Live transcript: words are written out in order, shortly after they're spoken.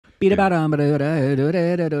Hey.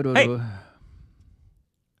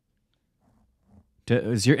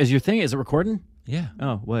 Is your thing? Is it recording? Yeah.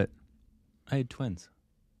 Oh, what? I had twins.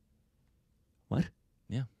 What?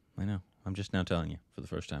 Yeah, I know. I'm just now telling you for the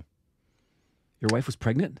first time. Your wife was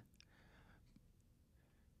pregnant?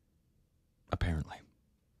 Apparently.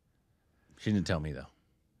 She didn't tell me, though.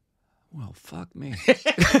 Well, fuck me.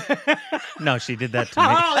 No, she did that to me.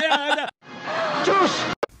 Oh, yeah.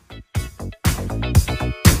 Juice!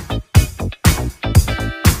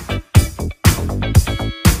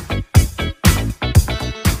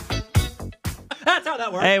 That's how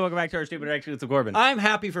that works. Hey, welcome back to our Stupid Reactions with Corbin. I'm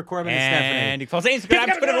happy for Corbin and Stephanie. And you can follow us on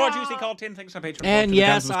Instagram, Twitter, Raw Juicy, call 10 things on Patreon. And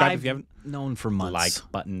yes, subscribe I've if you haven't. known for months. Like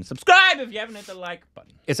button. Subscribe if you haven't hit the like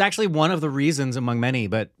button. It's actually one of the reasons among many,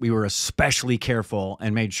 but we were especially careful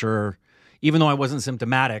and made sure, even though I wasn't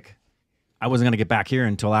symptomatic, I wasn't going to get back here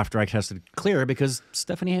until after I tested clear because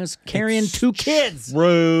Stephanie is carrying 2 kids.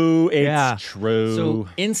 True. It's true. So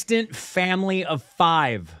instant family of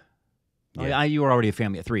 5. Yeah. You were already a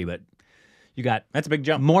family of 3, but you got That's a big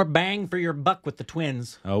jump. more bang for your buck with the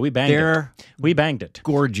twins. Oh, we banged it. We banged it.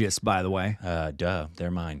 Gorgeous, by the way. Duh.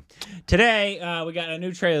 They're mine. Today, we got a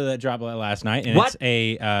new trailer that dropped last night. And What?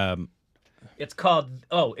 It's a... It's called,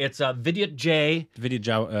 it's Vidyut J.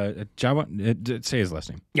 Vidyut Jawa. Say his last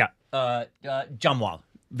name. Yeah. Jamwal.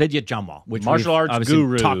 Vidyut Jamwal. Which Martial we've arts obviously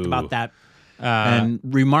guru. talked about that and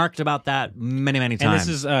remarked about that many, many times.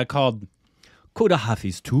 And this is called... KHUDA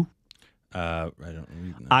HAAFIZ 2. I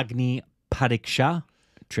don't... Agni Pariksha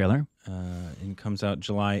trailer. And comes out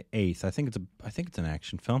July 8th. I think it's an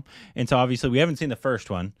action film. And so obviously we haven't seen the first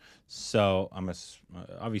one. So I'm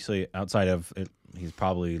obviously outside of it, he's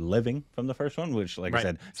probably living from the first one, which like I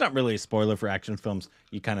said, it's not really a spoiler for action films.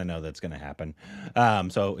 You kind of know that's going to happen.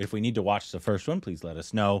 So if we need to watch the first one, please let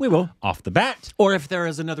us know. We will. Off the bat. Or if there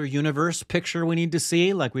is another universe picture we need to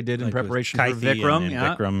see, like we did in preparation for Vikram.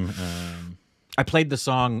 And Vikram. I played the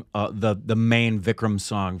song, the main Vikram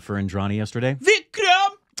song for Indrani yesterday.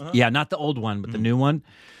 Vikram! Yeah, not the old one, but the new one.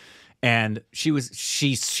 And she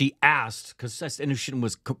asked, because Anushin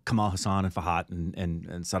was Kamal Hassan and Fahad and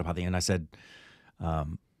Sarabhati, and I said,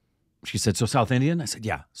 she said, so South Indian? I said,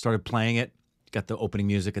 yeah. Started playing it, got the opening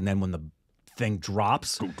music, and then when the thing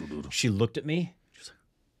drops, she looked at me,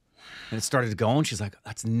 and it started going. She's like,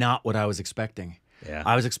 that's not what I was expecting. Yeah.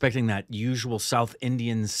 I was expecting that usual South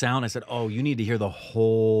Indian sound. I said, oh, you need to hear the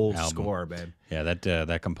whole score, babe. Yeah,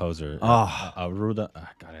 that composer. Aruda.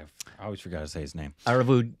 God, I always forgot to say his name.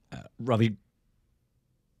 Ravi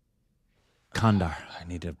Kandar. I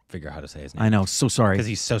need to figure out how to say his name. I know, so sorry. Because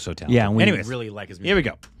he's so talented. Yeah, we Anyways, really like his music. here we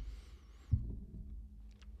go.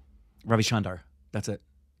 Ravi Chandar. That's it.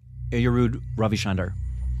 Ayurud Ravi Chandar.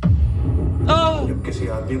 Oh! जब किसी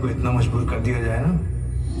आदमी को इतना मजबूर कर दिया जाए ना,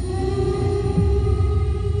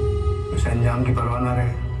 उसे अंजाम की परवाह ना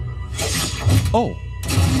रहे। Oh.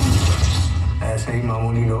 ऐसे ही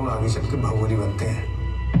मामूली लोग आगे चल के बाहुबली बनते हैं।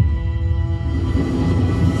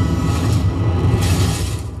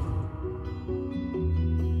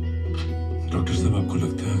 डॉक्टर साहब, आपको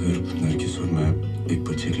लगता है अगर नरगिस और मैं एक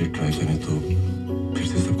बच्चे के लिए ट्राई करें तो फिर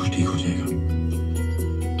से सब कुछ ठीक हो जाएगा?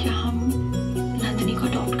 क्या हम नंदिनी को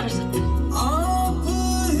अडॉप्ट कर सकते हैं?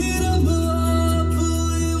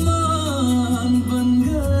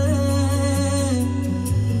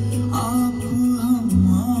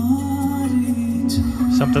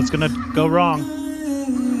 Something's gonna go wrong.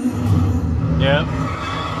 Yeah.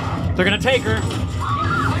 They're gonna take her.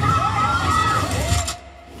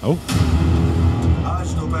 Oh.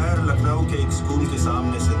 आज दोपहर लखनऊ के एक स्कूल के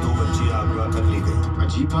सामने से 2 बच्चियां अगवा कर ली गई।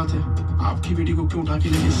 अजीब बात है, आपकी बेटी को क्यों उठा के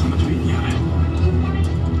लेके समझ में नहीं आ रहा है।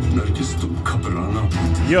 नरगिस, तुम घबराना मत।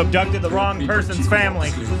 You abducted the wrong person's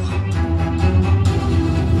family.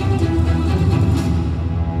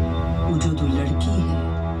 वो जो 2 लड़की है,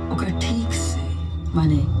 ओकर ठीक से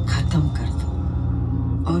माने खत्म कर दो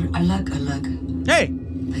और अलग-अलग Hey.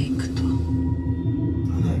 फेंक दो।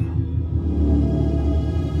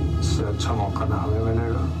 इससे अच्छा मौका ना हमें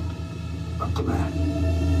मिलेगा। अब तुम्हें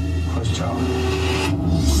खुश जाओ।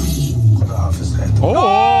 खुदा हाफिज रहे तुम।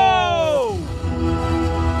 Oh!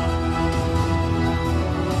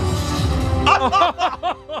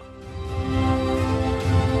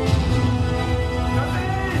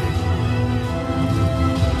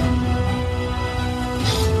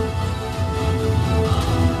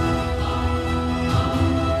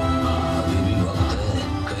 अभी भी वक्त है,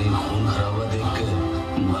 कहीं खून खराबा देख के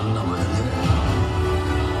मन न बदल जाए।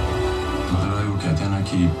 मतलब वो कहते हैं ना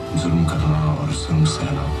कि जुल्म करना और जुल्म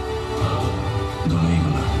सहना दोनों ही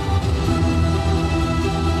गुनाह है।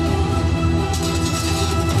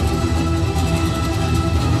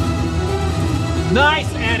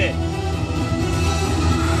 Nice edit.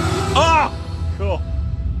 Oh, cool.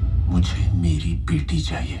 मुझे मेरी बेटी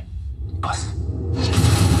चाहिए बस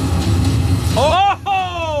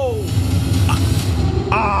Oh!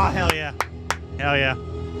 Ah, hell yeah. Hell yeah.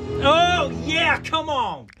 Oh, yeah, come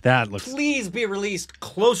on. That looks... Please be released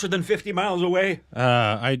closer than 50 miles away.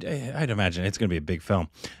 I'd imagine it's going to be a big film.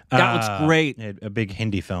 That looks great. A big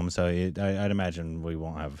Hindi film, so I'd imagine we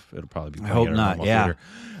won't have... It'll probably be... I hope not, yeah. Theater.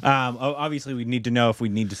 Obviously, we need to know if we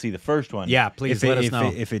need to see the first one. Yeah, please let us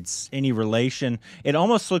know. If it's any relation. It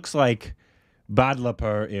almost looks like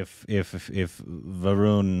Badlapur if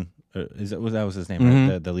Varun... that was his name,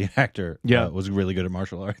 right? The lead actor was really good at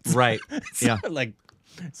martial arts. Right. Yeah. Like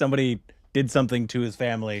somebody did something to his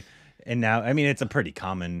family, and now, I mean, it's a pretty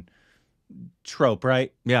common trope,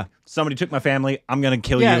 right? Yeah. Somebody took my family, I'm going to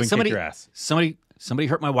kill you and kick your ass. Somebody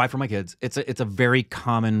hurt my wife or my kids. It's a very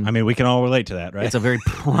common... I mean, we can all relate to that, right? It's a very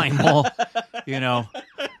primal, you know...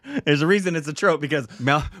 There's a reason it's a trope, because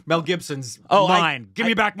Mel Gibson's line. Give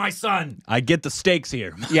me back my son. I get the stakes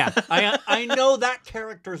here. Yeah, I know that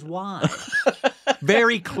character's line.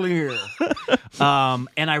 Very clear. And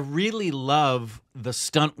I really love the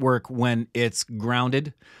stunt work when it's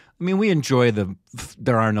grounded. I mean, we enjoy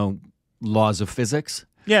there are no laws of physics.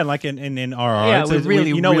 Yeah, like in RR. Yeah, we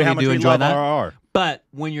really, we how much do we enjoy love that. RR. But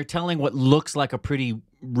when you're telling what looks like a pretty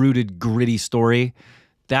rooted, gritty story,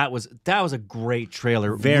 that was a great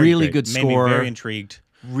trailer. Really good score. Made me very intrigued.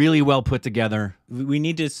 Really well put together. We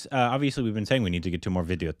need to, obviously we've been saying we need to get 2 more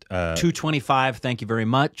Vidyut. 225, thank you very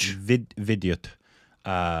much. Vidyut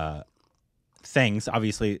things.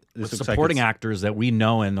 Obviously, this looks supporting like actors that we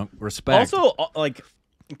know and respect. Also, like,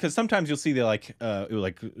 because sometimes you'll see the like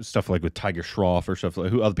stuff like with Tiger Shroff or stuff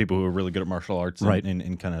like other people who are really good at martial arts, right?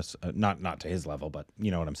 And kind of not to his level, but you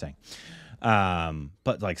know what I'm saying.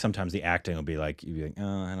 But like sometimes the acting will be like, you'd be like,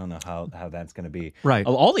 oh, I don't know how that's going to be. Right.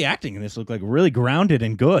 All the acting in this looked like really grounded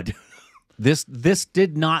and good. This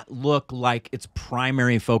did not look like its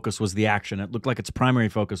primary focus was the action. It looked like its primary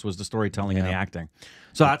focus was the storytelling and the acting.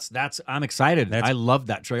 So that's I'm excited. I love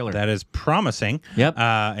that trailer. That is promising. Yep.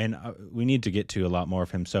 And we need to get to a lot more of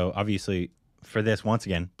him. So obviously for this, once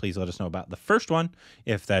again, please let us know about the first one,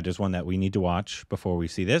 if that is one that we need to watch before we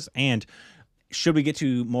see this. And should we get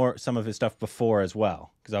to some of his stuff before as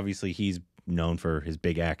well? Because obviously he's known for his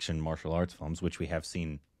big action martial arts films, which we have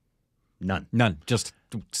seen none. Just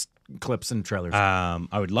clips and trailers.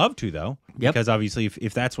 I would love to, though, because obviously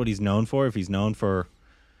if that's what he's known for, if he's known for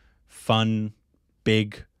fun,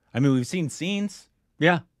 big... I mean, we've seen scenes.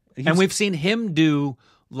 Yeah. And we've seen him do,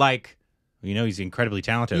 like... You know, he's incredibly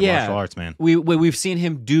talented at martial arts, man. We've seen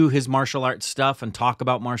him do his martial arts stuff and talk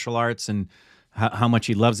about martial arts and how much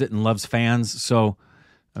he loves it and loves fans. So,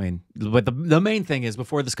 I mean, but the main thing is,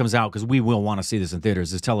 before this comes out, because we will want to see this in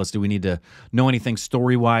theaters, is tell us, do we need to know anything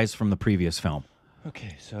story-wise from the previous film?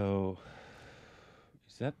 Okay, so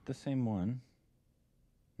is that the same one?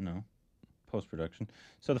 No. Post-production.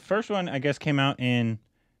 So the first one, I guess, came out in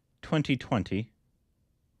 2020.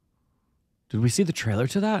 Did we see the trailer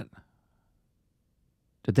to that?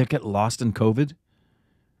 Did that get lost in COVID?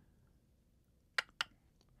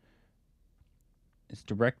 It's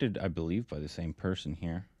directed, I believe, by the same person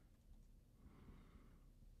here.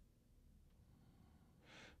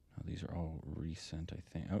 Oh, these are all recent, I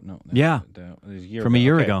think. Oh, no. That was from a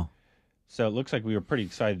year ago. So it looks like we were pretty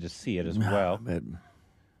excited to see it as well.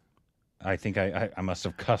 I think I must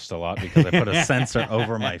have cussed a lot because I put a sensor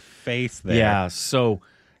over my face there. Yeah, so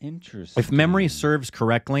interesting. If memory serves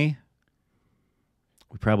correctly,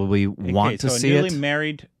 we probably want to see it. A newly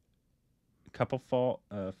married couple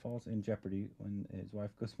falls in jeopardy when his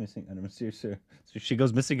wife goes missing under mysterious... So she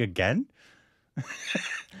goes missing again?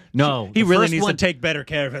 No. He really needs to take better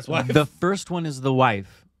care of his wife. The first one is the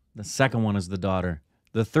wife. The second one is the daughter.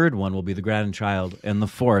 The third one will be the grandchild. And the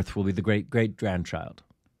fourth will be the great-great-grandchild.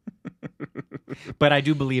 But I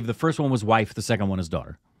do believe the first one was wife, the second one is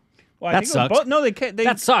daughter. Well, that sucks. No, they can't.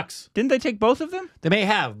 That sucks. Didn't they take both of them? They may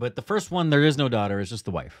have, but the first one, there is no daughter. It's just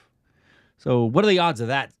the wife. So what are the odds of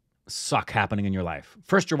that suck happening in your life?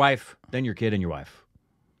 First your wife, then your kid and your wife.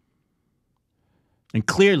 And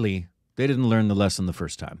clearly, they didn't learn the lesson the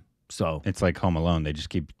first time. So it's like Home Alone. They just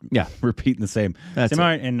keep repeating the same. That's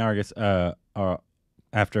Samar and Nargis are,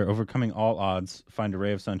 after overcoming all odds, find a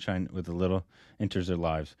ray of sunshine with a little enters their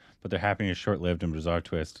lives. But their happiness is short-lived and bizarre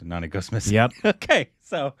twist. Nana goes missing. Yep. Okay,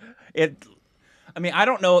 so I mean, I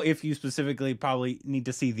don't know if you specifically probably need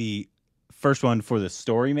to see the first one for the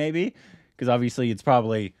story, maybe. Because obviously it's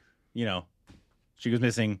probably, you know, she goes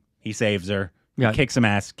missing, he saves her, he kicks some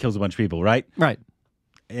ass, kills a bunch of people, right? Right.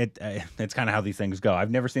 it's kind of how these things go.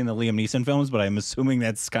 I've never seen the Liam Neeson films, but I'm assuming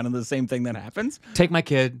that's kind of the same thing that happens. Take my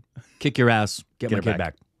kid, kick your ass, get my kid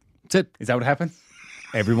back. That's it. Is that what happens?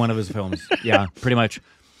 Every one of his films. Yeah, pretty much.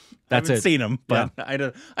 That's I haven't it. seen them, but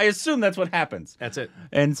I assume that's what happens. That's it.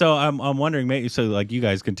 And so I'm wondering, maybe so like you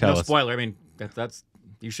guys can tell No us. spoiler. I mean, that's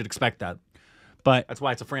you should expect that. But That's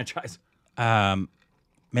why it's a franchise.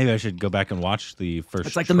 maybe I should go back and watch the first.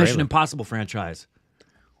 It's like the Mission Impossible franchise.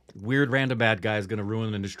 Weird random bad guy is going to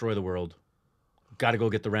ruin and destroy the world. Got to go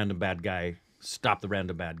get the random bad guy. Stop the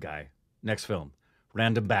random bad guy. Next film.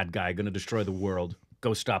 Random bad guy going to destroy the world.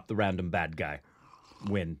 Go stop the random bad guy.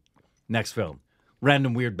 Win. Next film.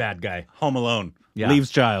 Random weird bad guy. Home Alone. Yeah. Leaves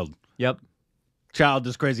child. Yep. Child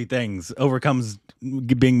does crazy things. Overcomes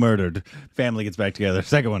being murdered. Family gets back together.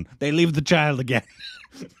 Second one. They leave the child again.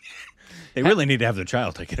 They really need to have their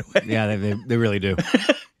child taken away. Yeah, they really do.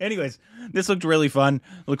 Anyways, this looked really fun.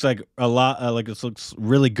 Looks like a lot. Like this looks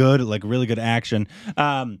really good. Like really good action.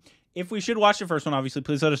 If we should watch the first one, obviously,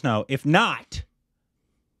 please let us know. If not,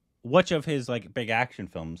 which of his like big action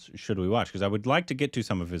films should we watch? Because I would like to get to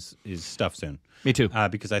some of his stuff soon. Me too.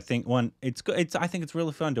 Because I think it's good. I think it's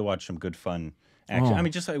really fun to watch some good fun action. Oh, I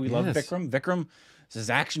mean, just like we love yes. Vikram. Vikram is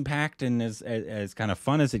action packed and as kind of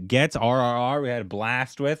fun as it gets. RRR, we had a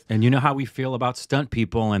blast with. And you know how we feel about stunt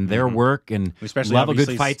people and their work, and We especially love a good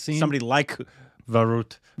obviously fight scene. Somebody like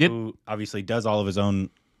Vidyut, Yep. who obviously does all of his own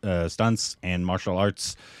stunts and martial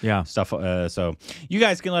arts Yeah. stuff. So you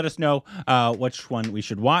guys can let us know which one we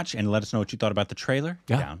should watch and let us know what you thought about the trailer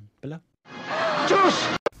Yeah. down below.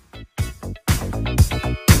 Juice!